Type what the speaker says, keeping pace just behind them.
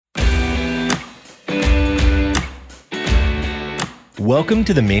Welcome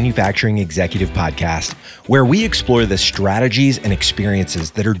to the Manufacturing Executive Podcast, where we explore the strategies and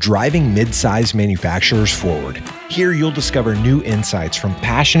experiences that are driving mid-sized manufacturers forward. Here you'll discover new insights from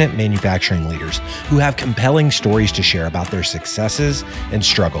passionate manufacturing leaders who have compelling stories to share about their successes and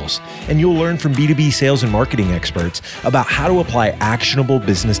struggles. And you'll learn from B2B sales and marketing experts about how to apply actionable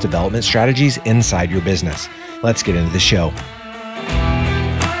business development strategies inside your business. Let's get into the show.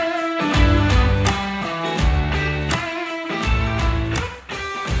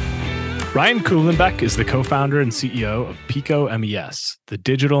 Ryan Kuhlenbeck is the co-founder and CEO of Pico MES, the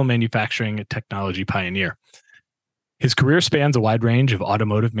digital manufacturing technology pioneer. His career spans a wide range of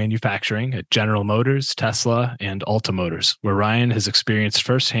automotive manufacturing at General Motors, Tesla, and Alta Motors, where Ryan has experienced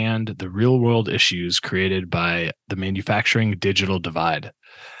firsthand the real-world issues created by the manufacturing digital divide.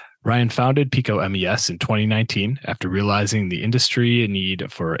 Ryan founded Pico MES in 2019 after realizing the industry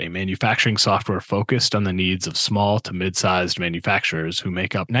need for a manufacturing software focused on the needs of small to mid-sized manufacturers who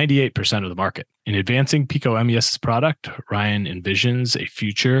make up 98% of the market. In advancing Pico MES's product, Ryan envisions a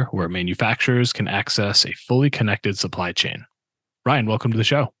future where manufacturers can access a fully connected supply chain. Ryan, welcome to the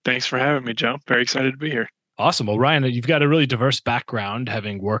show. Thanks for having me, Joe. Very excited to be here. Awesome. Well, Ryan, you've got a really diverse background,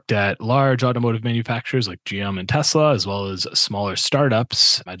 having worked at large automotive manufacturers like GM and Tesla, as well as smaller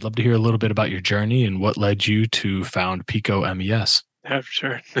startups. I'd love to hear a little bit about your journey and what led you to found Pico MES. Yeah, for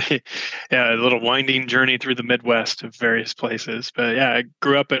sure. Yeah, a little winding journey through the Midwest of various places. But yeah, I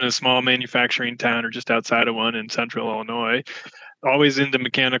grew up in a small manufacturing town or just outside of one in central Illinois. Always into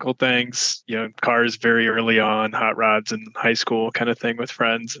mechanical things, cars very early on, hot rods in high school kind of thing with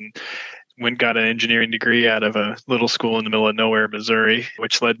friends. And got an engineering degree out of a little school in the middle of nowhere, Missouri,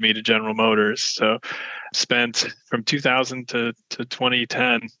 which led me to General Motors. So spent from 2000 to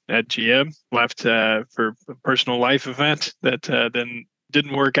 2010 at GM, left for a personal life event that then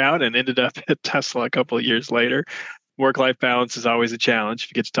didn't work out and ended up at Tesla a couple of years later. Work-life balance is always a challenge. If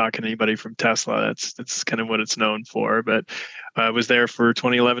you get to talk to anybody from Tesla, that's kind of what it's known for. But I was there for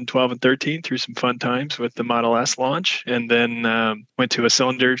 2011, 12, and 13 through some fun times with the Model S launch, and then went to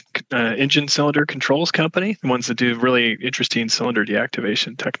a engine cylinder controls company, the ones that do really interesting cylinder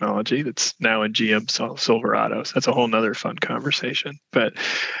deactivation technology that's now in GM Silverados. That's a whole nother fun conversation.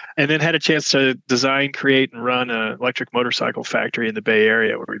 And then had a chance to design, create, and run an electric motorcycle factory in the Bay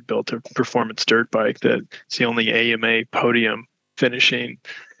Area where we built a performance dirt bike that's the only AMA podium finishing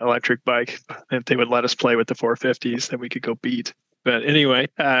electric bike that they would let us play with the 450s that we could go beat. But anyway,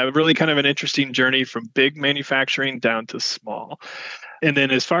 really kind of an interesting journey from big manufacturing down to small. And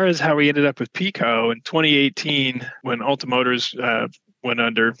then as far as how we ended up with Pico in 2018, when Alta Motors went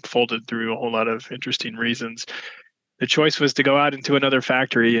under, folded through a whole lot of interesting reasons, the choice was to go out into another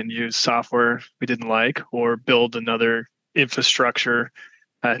factory and use software we didn't like or build another infrastructure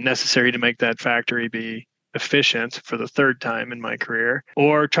necessary to make that factory be efficient for the third time in my career,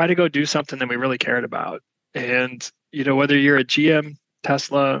 or try to go do something that we really cared about. And, whether you're at GM,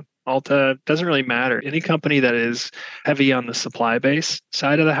 Tesla, Alta, doesn't really matter. Any company that is heavy on the supply base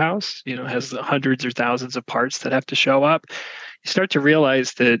side of the house, has hundreds or thousands of parts that have to show up, you start to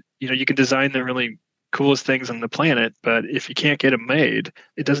realize that, you can design the really coolest things on the planet, but if you can't get them made,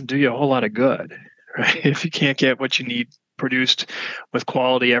 it doesn't do you a whole lot of good, right? If you can't get what you need produced with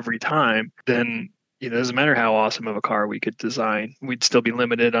quality every time, then it doesn't matter how awesome of a car we could design. We'd still be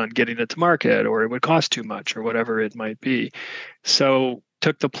limited on getting it to market, or it would cost too much, or whatever it might be. So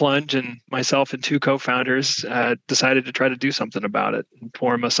took the plunge, and myself and two co-founders decided to try to do something about it and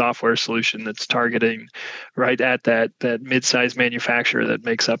form a software solution that's targeting right at that mid-sized manufacturer that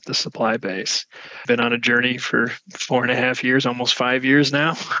makes up the supply base. Been on a journey for 4.5 years, almost 5 years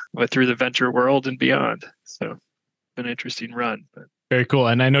now, through the venture world and beyond. So been an interesting run. Very cool.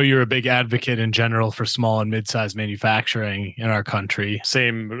 And I know you're a big advocate in general for small and mid-sized manufacturing in our country.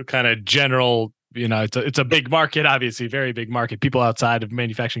 Same kind of general, it's a big market, obviously, very big market. People outside of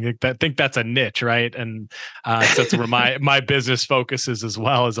manufacturing think that's a niche, right? And so that's where my business focuses as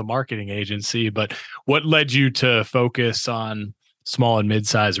well as a marketing agency. But what led you to focus on small and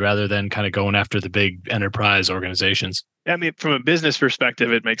mid-size rather than kind of going after the big enterprise organizations? I mean, from a business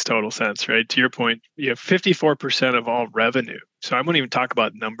perspective, it makes total sense, right? To your point, 54% of all revenue. So I won't even talk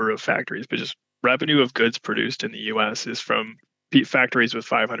about number of factories, but just revenue of goods produced in the U.S. is from factories with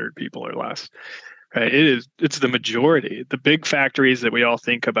 500 people or less. Right? It's the majority. The big factories that we all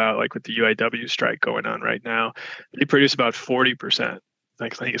think about, like with the UAW strike going on right now, they produce about 40%. I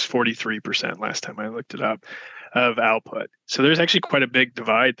think it's 43% last time I looked it up, of output. So there's actually quite a big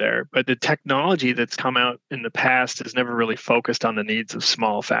divide there. But the technology that's come out in the past has never really focused on the needs of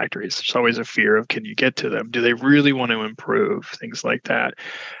small factories. There's always a fear of, can you get to them? Do they really want to improve? Things like that.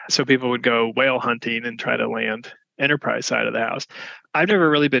 So people would go whale hunting and try to land enterprise side of the house. I've never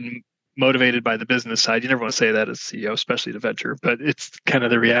really been motivated by the business side. You never want to say that as CEO, especially to venture, but it's kind of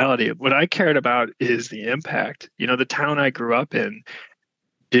the reality. What I cared about is the impact. The town I grew up in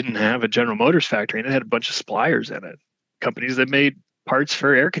didn't have a General Motors factory, and it had a bunch of suppliers in it, companies that made parts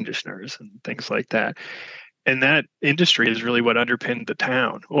for air conditioners and things like that. And that industry is really what underpinned the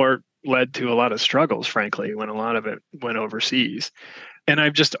town, or led to a lot of struggles, frankly, when a lot of it went overseas. And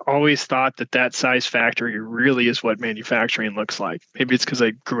I've just always thought that size factory really is what manufacturing looks like. Maybe it's because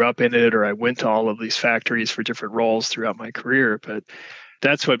I grew up in it, or I went to all of these factories for different roles throughout my career, but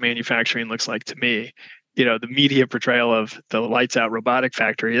that's what manufacturing looks like to me. The media portrayal of the lights out robotic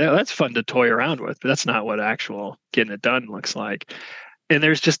factory, that's fun to toy around with, but that's not what actual getting it done looks like. And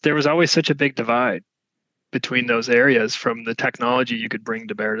there was always such a big divide between those areas from the technology you could bring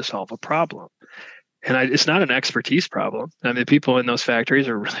to bear to solve a problem. And it's not an expertise problem. I mean, people in those factories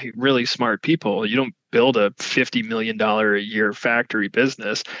are really, really smart people. You don't build a $50 million a year factory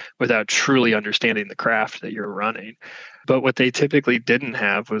business without truly understanding the craft that you're running. But what they typically didn't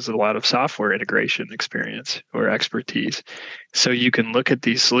have was a lot of software integration experience or expertise. So you can look at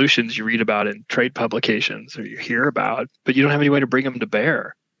these solutions you read about in trade publications or you hear about, but you don't have any way to bring them to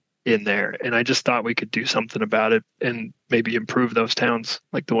bear in there. And I just thought we could do something about it and maybe improve those towns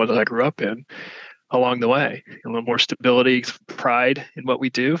like the ones I grew up in along the way. A little more stability, pride in what we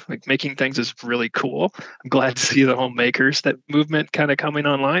do. Like, making things is really cool. I'm glad to see the homemakers, that movement kind of coming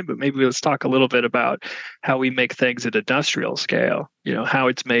online, but maybe let's talk a little bit about how we make things at industrial scale, how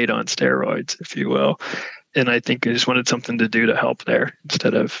it's made on steroids, if you will. And I think I just wanted something to do to help there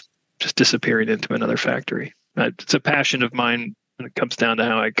instead of just disappearing into another factory. It's a passion of mine when it comes down to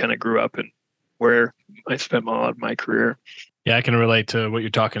how I kind of grew up and where I spent a lot of my career. Yeah, I can relate to what you're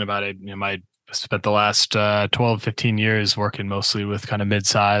talking about. I spent the last 12, 15 years working mostly with kind of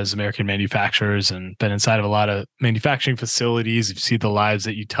mid-sized American manufacturers, and been inside of a lot of manufacturing facilities. You see the lives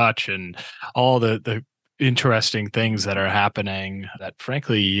that you touch and all the interesting things that are happening that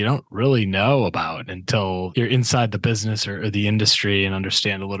frankly you don't really know about until you're inside the business or the industry and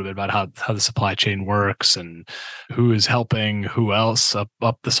understand a little bit about how the supply chain works and who is helping who else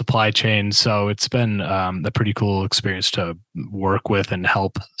up the supply chain. So it's been a pretty cool experience to work with and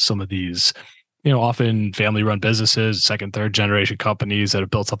help some of these often family-run businesses, second, third generation companies that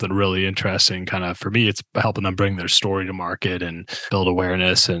have built something really interesting. Kind of, for me, it's helping them bring their story to market and build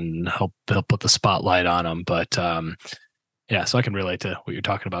awareness and help put the spotlight on them. But yeah, so I can relate to what you're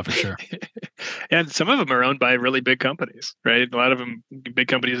talking about for sure. And some of them are owned by really big companies, right? A lot of them, big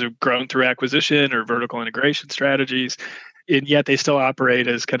companies, have grown through acquisition or vertical integration strategies. And yet they still operate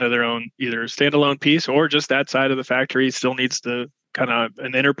as kind of their own either standalone piece, or just that side of the factory still needs to kind of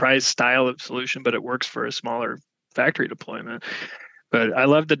an enterprise style of solution, but it works for a smaller factory deployment. But I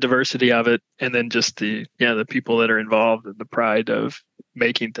love the diversity of it, and then just the people that are involved and the pride of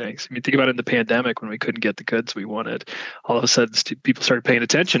making things. I mean, think about it in the pandemic when we couldn't get the goods we wanted. All of a sudden, people started paying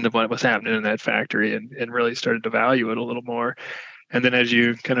attention to what was happening in that factory and really started to value it a little more. And then as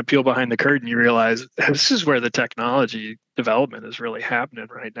you kind of peel behind the curtain, you realize this is where the technology development is really happening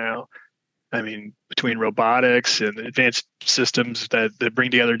right now. I mean, between robotics and advanced systems that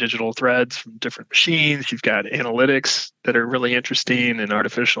bring together digital threads from different machines, you've got analytics that are really interesting, and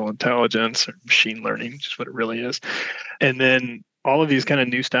artificial intelligence or machine learning, which is what it really is. And then all of these kind of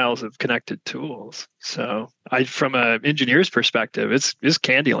new styles of connected tools. So from an engineer's perspective, it's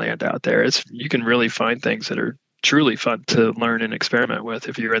Candyland out there. You can really find things that are truly fun to learn and experiment with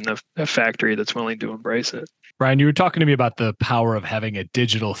if you're in a factory that's willing to embrace it. Brian, you were talking to me about the power of having a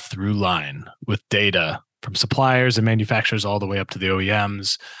digital through line with data from suppliers and manufacturers all the way up to the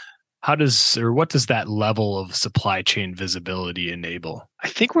OEMs. What does that level of supply chain visibility enable? I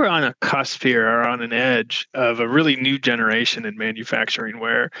think we're on a cusp here, or on an edge of a really new generation in manufacturing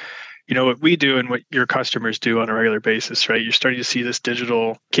where, what we do and what your customers do on a regular basis, right? You're starting to see this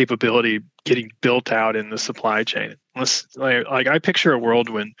digital capability getting built out in the supply chain. Like I picture a world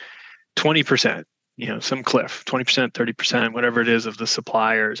when 20%, some cliff, 20%, 30%, whatever it is, of the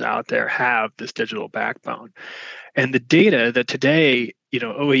suppliers out there have this digital backbone. And the data that today,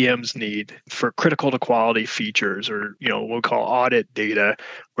 OEMs need for critical to quality features, or, we'll call audit data,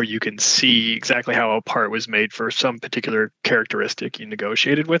 where you can see exactly how a part was made for some particular characteristic you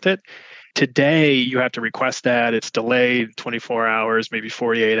negotiated with it. Today, you have to request that. It's delayed 24 hours, maybe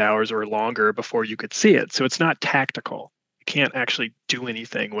 48 hours or longer before you could see it. So it's not tactical. You can't actually do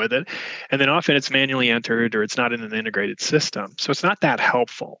anything with it. And then often it's manually entered, or it's not in an integrated system. So it's not that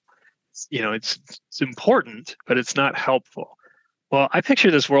helpful. It's important, but it's not helpful. Well, I picture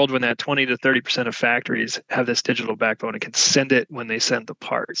this world when that 20 to 30% of factories have this digital backbone and can send it when they send the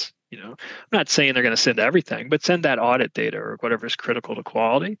parts. I'm not saying they're going to send everything, but send that audit data or whatever is critical to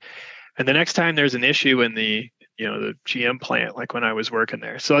quality. And the next time there's an issue in the GM plant, like when I was working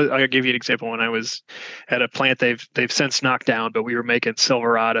there. So I'll give you an example. When I was at a plant they've since knocked down, but we were making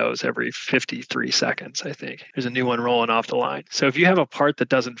Silverados every 53 seconds, I think. There's a new one rolling off the line. So if you have a part that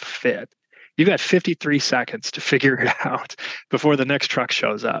doesn't fit, you've got 53 seconds to figure it out before the next truck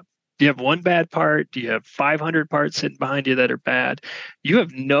shows up. Do you have one bad part? Do you have 500 parts sitting behind you that are bad? You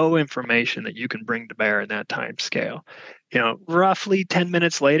have no information that you can bring to bear in that time scale. Roughly 10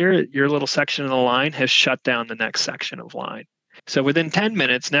 minutes later, your little section of the line has shut down the next section of line. So within 10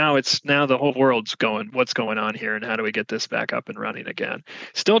 minutes, now the whole world's going, what's going on here and how do we get this back up and running again?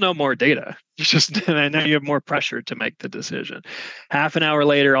 Still no more data. It's just now you have more pressure to make the decision. Half an hour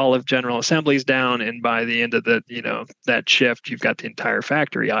later, all of General Assembly's down, and by the end of that shift, you've got the entire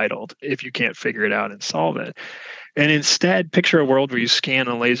factory idled if you can't figure it out and solve it. And instead, picture a world where you scan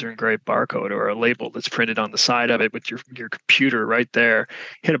a laser engraved barcode or a label that's printed on the side of it with your computer right there,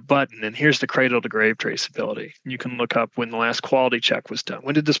 hit a button, and here's the cradle to grave traceability. You can look up when the last quality check was done.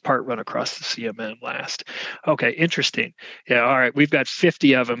 When did this part run across the CMM last? Okay, interesting. Yeah, all right, we've got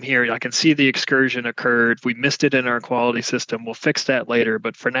 50 of them here. I can see the excursion occurred. We missed it in our quality system. We'll fix that later,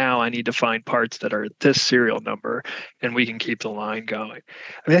 but for now, I need to find parts that are this serial number, and we can keep the line going.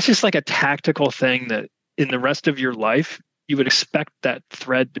 I mean, that's just like a tactical thing that in the rest of your life, you would expect that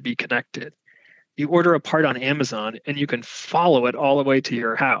thread to be connected. You order a part on Amazon and you can follow it all the way to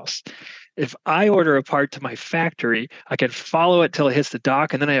your house. If I order a part to my factory, I can follow it till it hits the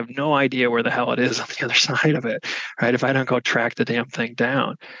dock, and then I have no idea where the hell it is on the other side of it, right? If I don't go track the damn thing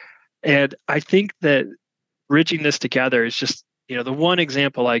down. And I think that bridging this together is just, the one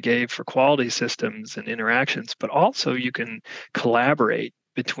example I gave for quality systems and interactions, but also you can collaborate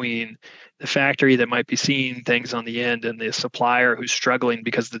between the factory that might be seeing things on the end and the supplier who's struggling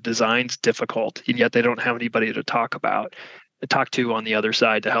because the design's difficult, and yet they don't have anybody to talk to on the other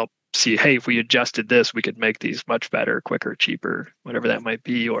side to help see, hey, if we adjusted this, we could make these much better, quicker, cheaper, whatever that might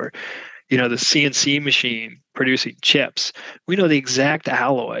be. Or, the CNC machine producing chips. We know the exact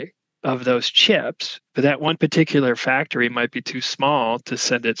alloy of those chips, but that one particular factory might be too small to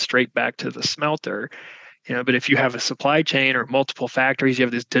send it straight back to the smelter. But if you have a supply chain or multiple factories, you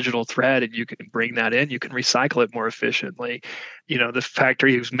have this digital thread and you can bring that in, you can recycle it more efficiently. The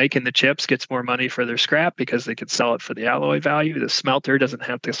factory who's making the chips gets more money for their scrap because they can sell it for the alloy value. The smelter doesn't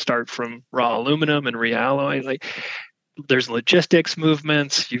have to start from raw aluminum and realloy. There's logistics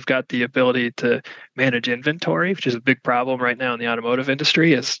movements. You've got the ability to manage inventory, which is a big problem right now in the automotive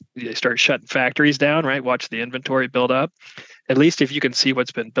industry as they start shutting factories down, right? Watch the inventory build up. At least if you can see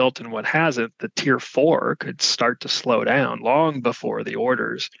what's been built and what hasn't, the tier 4 could start to slow down long before the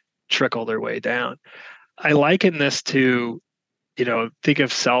orders trickle their way down. I liken this to, think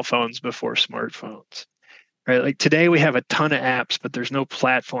of cell phones before smartphones, right? Like today we have a ton of apps, but there's no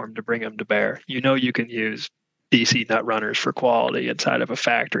platform to bring them to bear. You can use DC nut runners for quality inside of a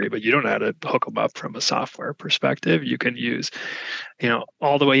factory, but you don't know how to hook them up from a software perspective. You can use,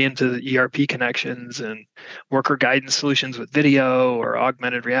 all the way into the ERP connections and worker guidance solutions with video or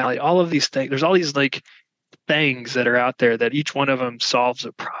augmented reality. All of these things, there's all these things that are out there that each one of them solves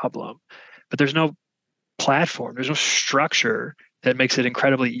a problem, but there's no platform. There's no structure that makes it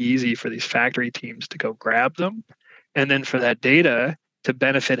incredibly easy for these factory teams to go grab them, and then for that data to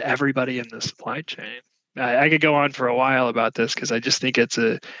benefit everybody in the supply chain. I could go on for a while about this because I just think it's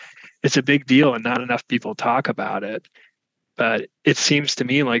a big deal and not enough people talk about it. But it seems to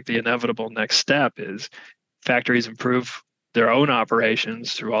me like the inevitable next step is factories improve their own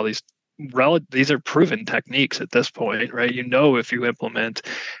operations through all these are proven techniques at this point, right? If you implement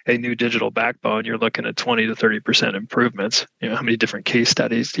a new digital backbone, you're looking at 20 to 30% improvements. How many different case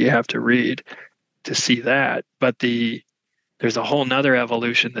studies do you have to read to see that? But there's a whole nother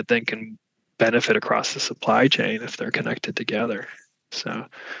evolution that then can benefit across the supply chain if they're connected together. So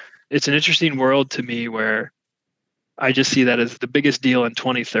it's an interesting world to me where I just see that as the biggest deal in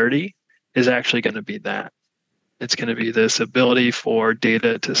 2030 is actually going to be that. It's going to be this ability for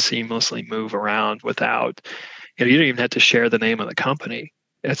data to seamlessly move around without, you don't even have to share the name of the company.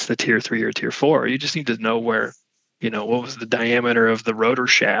 It's the tier 3 or tier 4. You just need to know where, what was the diameter of the rotor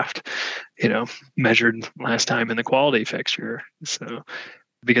shaft, measured last time in the quality fixture. So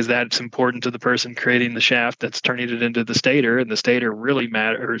because that's important to the person creating the shaft that's turning it into the stator, and the stator really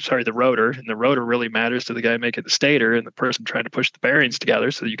the rotor, and the rotor really matters to the guy making the stator and the person trying to push the bearings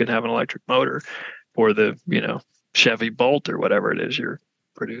together so you can have an electric motor for the, Chevy Bolt or whatever it is you're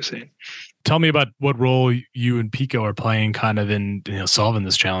producing. Tell me about what role you and Pico are playing kind of in solving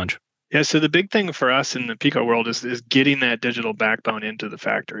this challenge. Yeah, so the big thing for us in the Pico world is getting that digital backbone into the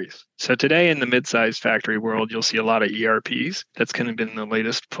factories. So today in the mid-sized factory world, you'll see a lot of ERPs. That's kind of been the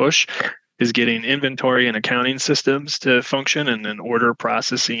latest push, is getting inventory and accounting systems to function, and then order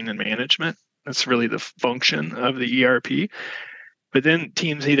processing and management. That's really the function of the ERP. But then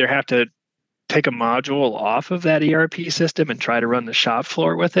teams either have to take a module off of that ERP system and try to run the shop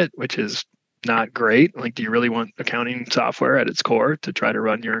floor with it, which is not great. Like, do you really want accounting software at its core to try to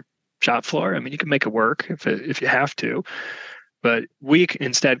run your shop floor? I mean, you can make it work if you have to, but we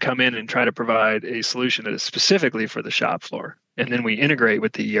instead come in and try to provide a solution that is specifically for the shop floor. And then we integrate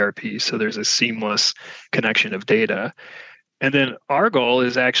with the ERP so there's a seamless connection of data. And then our goal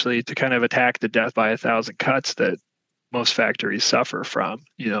is actually to kind of attack the death by 1,000 cuts that most factories suffer from.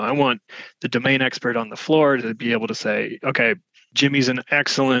 I want the domain expert on the floor to be able to say, okay, Jimmy's an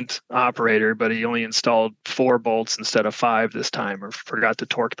excellent operator, but he only installed 4 bolts instead of 5 this time, or forgot to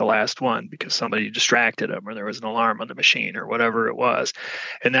torque the last one because somebody distracted him, or there was an alarm on the machine, or whatever it was.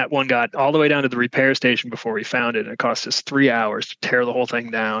 And that one got all the way down to the repair station before we found it. And it cost us 3 hours to tear the whole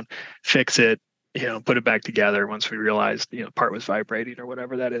thing down, fix it, put it back together once we realized, part was vibrating or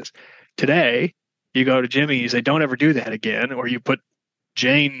whatever that is. Today, you go to Jimmy, you say, don't ever do that again. Or you put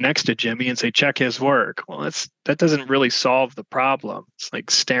Jane next to Jimmy and say, check his work. Well, that doesn't really solve the problem. It's like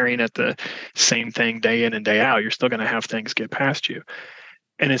staring at the same thing day in and day out. You're still going to have things get past you.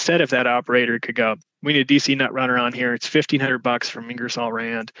 And instead, if that operator could go, we need a DC nut runner on here. It's $1,500 from Ingersoll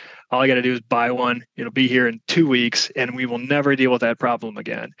Rand. All I got to do is buy one. It'll be here in 2 weeks, and we will never deal with that problem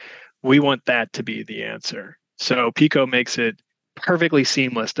again. We want that to be the answer. So Pico makes it perfectly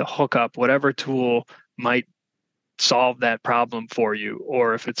seamless to hook up whatever tool might solve that problem for you.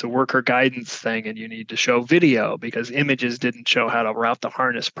 Or if it's a worker guidance thing and you need to show video because images didn't show how to route the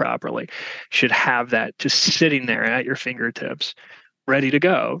harness properly, you should have that just sitting there at your fingertips, ready to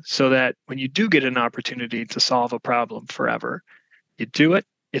go, so that when you do get an opportunity to solve a problem forever, you do it.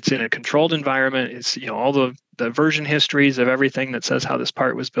 It's in a controlled environment. It's, all the version histories of everything that says how this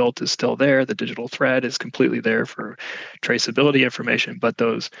part was built is still there. The digital thread is completely there for traceability information, but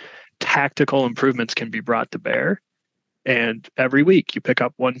those tactical improvements can be brought to bear. And every week you pick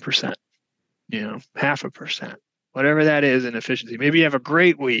up 1%, 0.5%, whatever that is in efficiency. Maybe you have a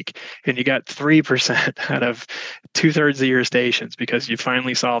great week and you got 3% out of 2/3 of your stations because you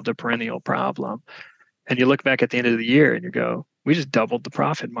finally solved a perennial problem. And you look back at the end of the year and you go, we just doubled the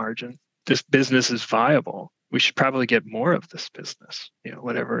profit margin. This business is viable. We should probably get more of this business,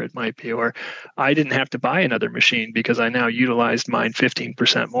 whatever it might be. Or I didn't have to buy another machine because I now utilized mine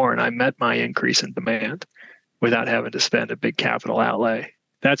 15% more and I met my increase in demand without having to spend a big capital outlay.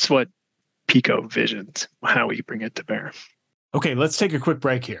 That's what Pico visions, how we bring it to bear. Okay, let's take a quick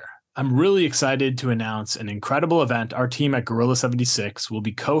break here. I'm really excited to announce an incredible event our team at Gorilla 76 will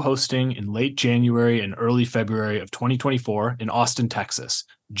be co-hosting in late January and early February of 2024 in Austin, Texas,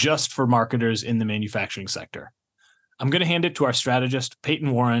 just for marketers in the manufacturing sector. I'm going to hand it to our strategist,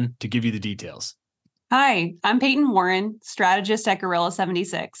 Peyton Warren, to give you the details. Hi, I'm Peyton Warren, strategist at Gorilla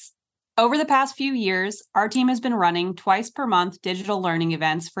 76. Over the past few years, our team has been running twice per month digital learning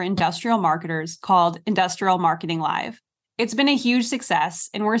events for industrial marketers called Industrial Marketing Live. It's been a huge success,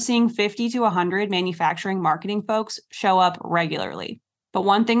 and we're seeing 50 to 100 manufacturing marketing folks show up regularly. But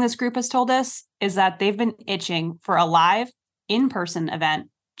one thing this group has told us is that they've been itching for a live, in-person event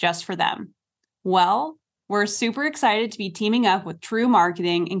just for them. Well, we're super excited to be teaming up with True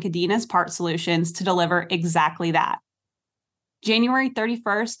Marketing and Cadena's Part Solutions to deliver exactly that. January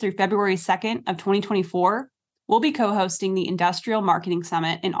 31st through February 2nd of 2024, we'll be co-hosting the Industrial Marketing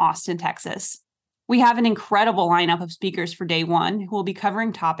Summit in Austin, Texas. We have an incredible lineup of speakers for day one who will be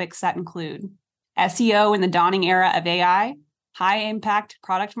covering topics that include SEO in the dawning era of AI, high-impact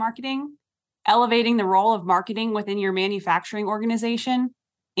product marketing, elevating the role of marketing within your manufacturing organization,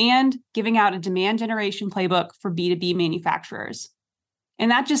 and giving out a demand generation playbook for B2B manufacturers. And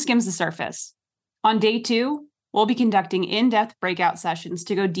that just skims the surface. On day 2, we'll be conducting in-depth breakout sessions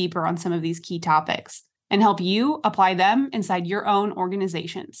to go deeper on some of these key topics and help you apply them inside your own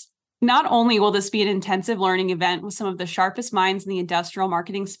organizations. Not only will this be an intensive learning event with some of the sharpest minds in the industrial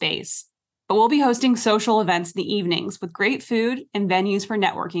marketing space, but we'll be hosting social events in the evenings with great food and venues for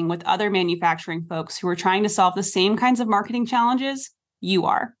networking with other manufacturing folks who are trying to solve the same kinds of marketing challenges you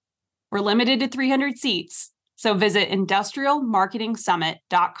are. We're limited to 300 seats, so visit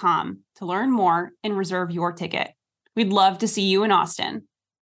industrialmarketingsummit.com to learn more and reserve your ticket. We'd love to see you in Austin.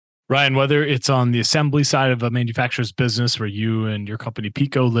 Ryan, whether it's on the assembly side of a manufacturer's business where you and your company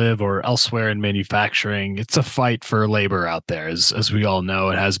Pico live or elsewhere in manufacturing, it's a fight for labor out there. As we all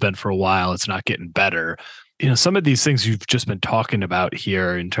know, it has been for a while. It's not getting better. Some of these things you've just been talking about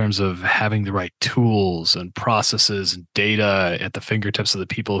here in terms of having the right tools and processes and data at the fingertips of the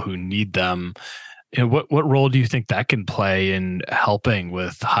people who need them. What role do you think that can play in helping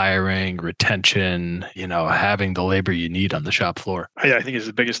with hiring, retention, having the labor you need on the shop floor? I think it's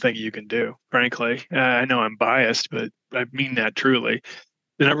the biggest thing you can do, frankly. I know I'm biased, but I mean that truly.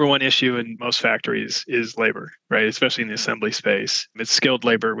 The number one issue in most factories is labor, right? Especially in the assembly space. It's skilled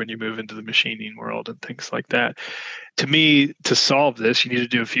labor when you move into the machining world and things like that. To me, to solve this, you need to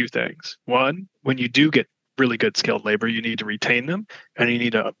do a few things. One, when you do get really good skilled labor, you need to retain them and you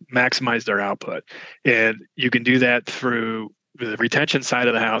need to maximize their output. And you can do that through the retention side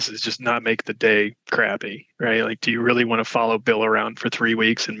of the house is just not make the day crappy, right? Like, do you really want to follow Bill around for 3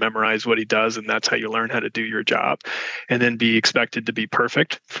 weeks and memorize what he does? And that's how you learn how to do your job, and then be expected to be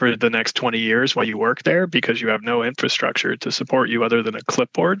perfect for the next 20 years while you work there because you have no infrastructure to support you other than a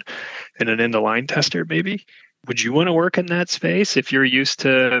clipboard and an end-of-line tester, maybe? Would you want to work in that space if you're used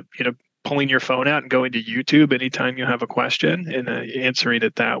to, pulling your phone out and going to YouTube anytime you have a question and answering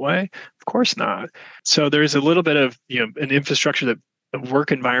it that way? Of course not. So there's a little bit of, an infrastructure a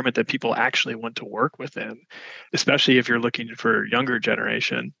work environment that people actually want to work within, especially if you're looking for younger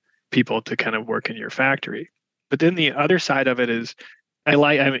generation people to kind of work in your factory. But then the other side of it is I'm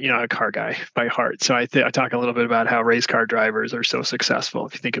a car guy by heart. So I talk a little bit about how race car drivers are so successful.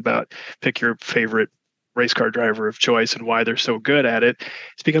 If you think about, pick your favorite race car driver of choice and why they're so good at it,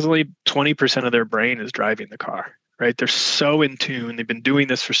 it's because only 20% of their brain is driving the car, right? They're so in tune. They've been doing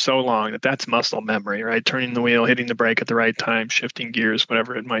this for so long that's muscle memory, right? Turning the wheel, hitting the brake at the right time, shifting gears,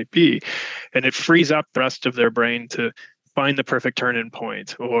 whatever it might be. And it frees up the rest of their brain to find the perfect turn-in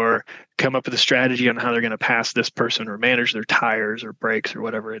point or come up with a strategy on how they're going to pass this person or manage their tires or brakes or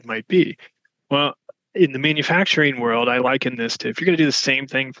whatever it might be. Well, in the manufacturing world, I liken this to, if you're going to do the same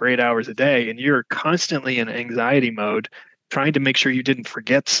thing for 8 hours a day and you're constantly in anxiety mode, trying to make sure you didn't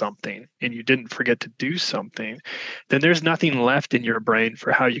forget something and you didn't forget to do something, then there's nothing left in your brain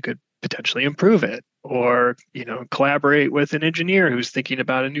for how you could potentially improve it or, collaborate with an engineer who's thinking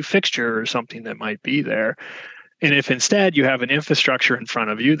about a new fixture or something that might be there. And if instead you have an infrastructure in front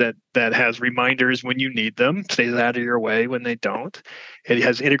of you that has reminders when you need them, stays out of your way when they don't, it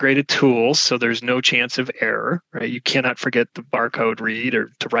has integrated tools, so there's no chance of error, right? You cannot forget the barcode read or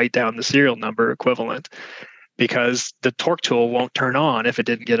to write down the serial number equivalent because the torque tool won't turn on if it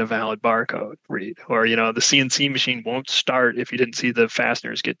didn't get a valid barcode read. Or, the CNC machine won't start if you didn't see the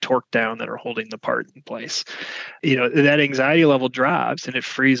fasteners get torqued down that are holding the part in place. That anxiety level drops and it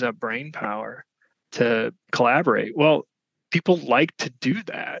frees up brain power to collaborate. Well, people like to do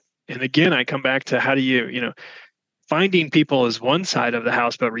that. And again, I come back to how do you, finding people is one side of the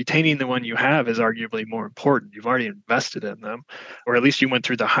house, but retaining the one you have is arguably more important. You've already invested in them, or at least you went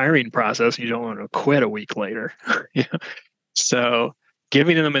through the hiring process. And you don't want to quit a week later. So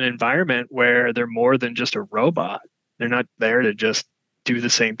giving them an environment where they're more than just a robot. They're not there to just do the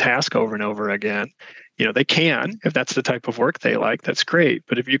same task over and over again. They can, if that's the type of work they like, that's great.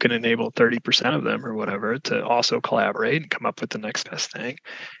 But if you can enable 30% of them or whatever to also collaborate and come up with the next best thing,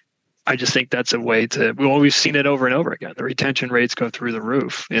 I just think that's a way we've always seen it over and over again. The retention rates go through the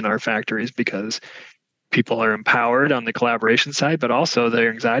roof in our factories because people are empowered on the collaboration side, but also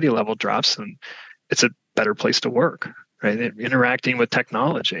their anxiety level drops and it's a better place to work, right? They're interacting with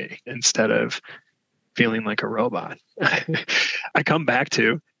technology instead of feeling like a robot. I come back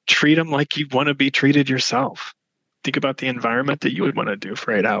to treat them like you want to be treated yourself. Think about the environment that you would want to do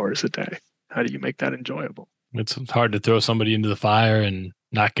for 8 hours a day. How do you make that enjoyable? It's hard to throw somebody into the fire and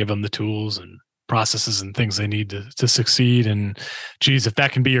not give them the tools and processes and things they need to succeed. And geez, if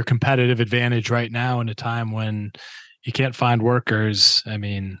that can be your competitive advantage right now in a time when you can't find workers, I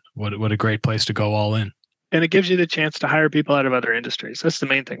mean, what a great place to go all in. And it gives you the chance to hire people out of other industries. That's the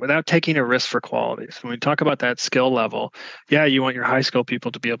main thing, without taking a risk for quality. So when we talk about that skill level, yeah, you want your high skill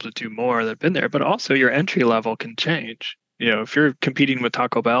people to be able to do more that have been there, but also your entry level can change. If you're competing with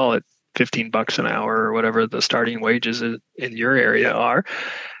Taco Bell at $15 an hour or whatever the starting wages in your area are,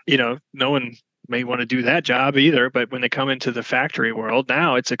 no one may want to do that job either. But when they come into the factory world,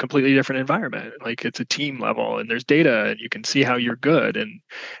 now it's a completely different environment. Like it's a team level and there's data and you can see how you're good. And,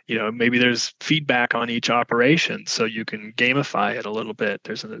 maybe there's feedback on each operation so you can gamify it a little bit.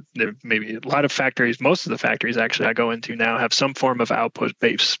 There maybe a lot of factories, most of the factories actually I go into now have some form of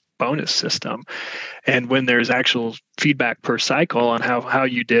output-based bonus system. And when there's actual feedback per cycle on how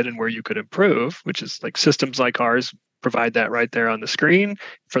you did and where you could improve, which is like systems like ours provide that right there on the screen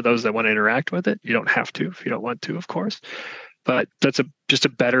for those that want to interact with it. You don't have to if you don't want to, of course. But that's just a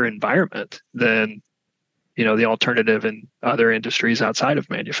better environment than the alternative in other industries outside of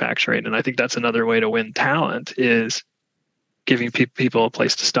manufacturing. And I think that's another way to win talent is giving people a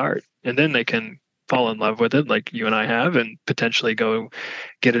place to start. And then they can fall in love with it like you and I have and potentially go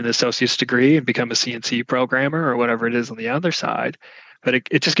get an associate's degree and become a CNC programmer or whatever it is on the other side. But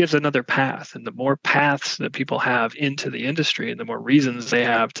it just gives another path. And the more paths that people have into the industry and the more reasons they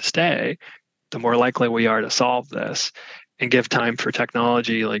have to stay, the more likely we are to solve this and give time for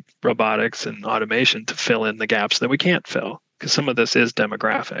technology like robotics and automation to fill in the gaps that we can't fill. Because some of this is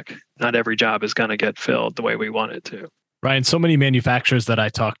demographic. Not every job is going to get filled the way we want it to. Ryan, so many manufacturers that I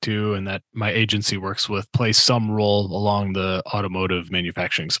talk to and that my agency works with play some role along the automotive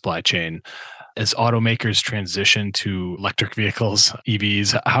manufacturing supply chain. As automakers transition to electric vehicles,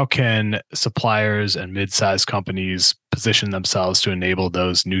 EVs, how can suppliers and mid-sized companies position themselves to enable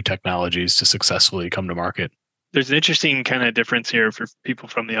those new technologies to successfully come to market? There's an interesting kind of difference here for people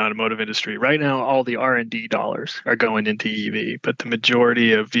from the automotive industry. Right now, all the R&D dollars are going into EV, but the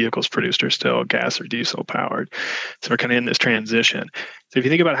majority of vehicles produced are still gas or diesel powered. So we're kind of in this transition. So if you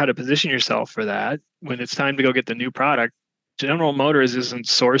think about how to position yourself for that, when it's time to go get the new product, General Motors isn't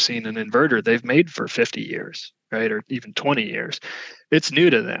sourcing an inverter they've made for 50 years, right? Or even 20 years. It's new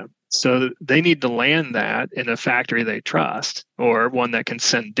to them. So they need to land that in a factory they trust or one that can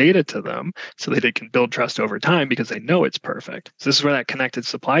send data to them so that they can build trust over time because they know it's perfect. So this is where that connected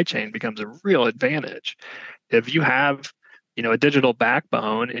supply chain becomes a real advantage. If you have a digital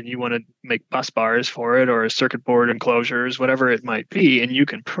backbone and you want to make bus bars for it or a circuit board enclosures, whatever it might be, and you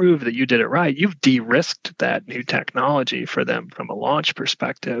can prove that you did it right, you've de-risked that new technology for them from a launch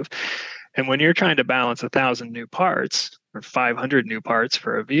perspective. And when you're trying to balance 1,000 new parts or 500 new parts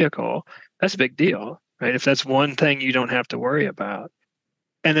for a vehicle, that's a big deal, right? If that's one thing you don't have to worry about.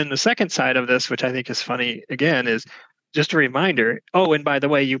 And then the second side of this, which I think is funny, again, is just a reminder, and by the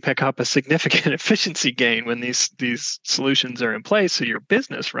way, you pick up a significant efficiency gain when these solutions are in place, so your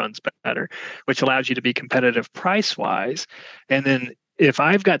business runs better, which allows you to be competitive price-wise. And then if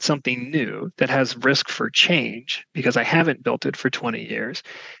I've got something new that has risk for change because I haven't built it for 20 years,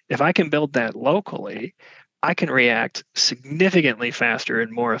 if I can build that locally, I can react significantly faster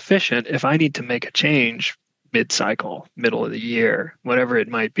and more efficient if I need to make a change mid-cycle, middle of the year, whatever it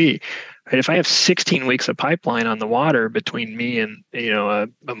might be. Right? If I have 16 weeks of pipeline on the water between me and a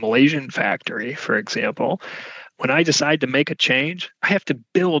Malaysian factory, for example, when I decide to make a change, I have to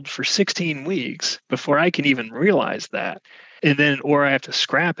build for 16 weeks before I can even realize that. And then, or I have to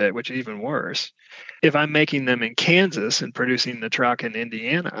scrap it, which is even worse. If I'm making them in Kansas and producing the truck in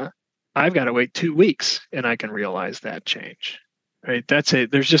Indiana, I've got to wait 2 weeks and I can realize that change. Right?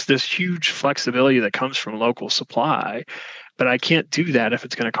 There's just this huge flexibility that comes from local supply, but I can't do that if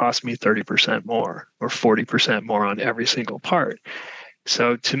it's going to cost me 30% more or 40% more on every single part.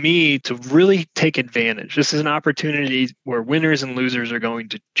 So to me, to really take advantage, this is an opportunity where winners and losers are going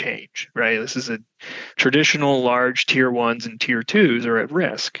to change, right? This is a traditional large tier ones and tier twos are at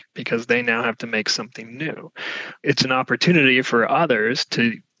risk because they now have to make something new. It's an opportunity for others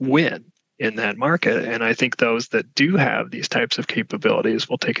to win in that market. And I think those that do have these types of capabilities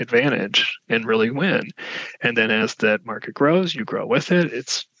will take advantage and really win. And then as that market grows, you grow with it.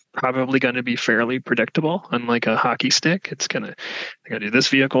 It's probably going to be fairly predictable, unlike a hockey stick. They're going to do this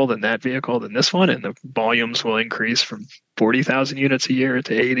vehicle, then that vehicle, then this one, and the volumes will increase from 40,000 units a year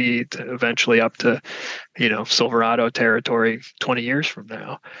to 80 to eventually up to, Silverado territory 20 years from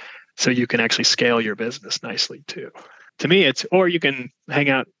now. So you can actually scale your business nicely too. To me, or you can hang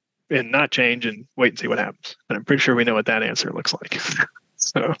out and not change and wait and see what happens. And I'm pretty sure we know what that answer looks like.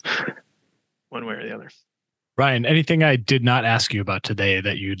 So one way or the other. Ryan, anything I did not ask you about today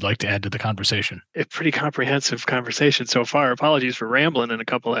that you'd like to add to the conversation? A pretty comprehensive conversation so far. Apologies for rambling in a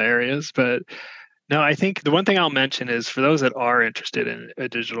couple of areas, but no, I think the one thing I'll mention is for those that are interested in a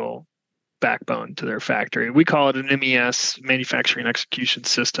digital backbone to their factory, we call it an MES, manufacturing execution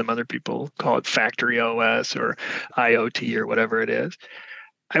system. Other people call it factory OS or IoT or whatever it is.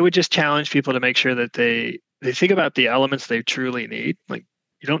 I would just challenge people to make sure that they think about the elements they truly need. Like,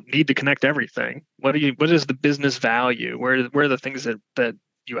 you don't need to connect everything. What is the business value? Where are the things that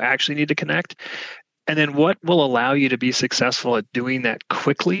you actually need to connect? And then what will allow you to be successful at doing that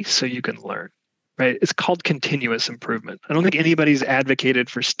quickly so you can learn, right? It's called continuous improvement. I don't think anybody's advocated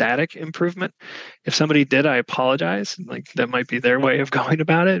for static improvement. If somebody did, I apologize. Like, that might be their way of going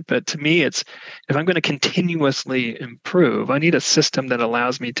about it. But to me, it's, if I'm going to continuously improve, I need a system that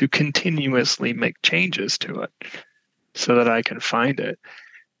allows me to continuously make changes to it so that I can find it.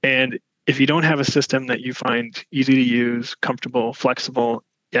 And if you don't have a system that you find easy to use, comfortable, flexible,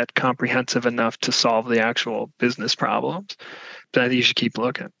 yet comprehensive enough to solve the actual business problems, then I think you should keep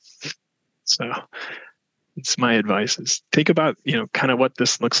looking. So It's my advice is think about, kind of what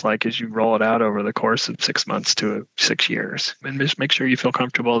this looks like as you roll it out over the course of 6 months to 6 years. And just make sure you feel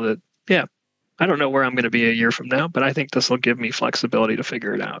comfortable that, yeah, I don't know where I'm going to be a year from now, but I think this will give me flexibility to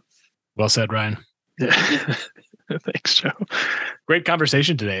figure it out. Well said, Ryan. Yeah. Thanks, Joe. Great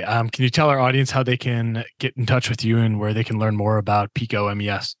conversation today. Can you tell our audience how they can get in touch with you and where they can learn more about Pico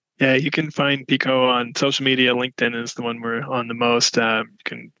MES? Yeah, you can find Pico on social media. LinkedIn is the one we're on the most. You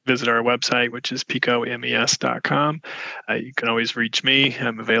can visit our website, which is picomes.com. You can always reach me.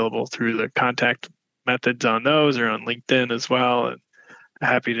 I'm available through the contact methods on those or on LinkedIn as well. And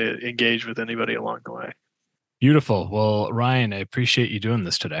happy to engage with anybody along the way. Beautiful. Well, Ryan, I appreciate you doing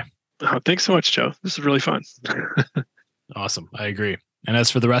this today. Oh, thanks so much, Joe. This is really fun. Awesome. I agree. And as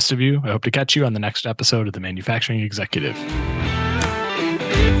for the rest of you, I hope to catch you on the next episode of The Manufacturing Executive.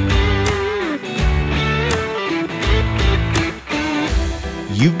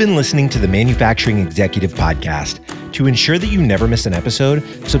 You've been listening to the Manufacturing Executive Podcast. To ensure that you never miss an episode,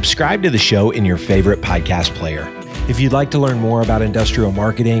 subscribe to the show in your favorite podcast player. If you'd like to learn more about industrial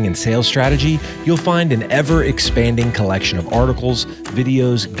marketing and sales strategy, you'll find an ever-expanding collection of articles,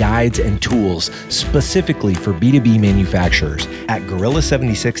 videos, guides, and tools specifically for B2B manufacturers at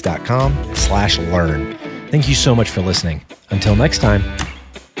gorilla76.com/learn. Thank you so much for listening. Until next time.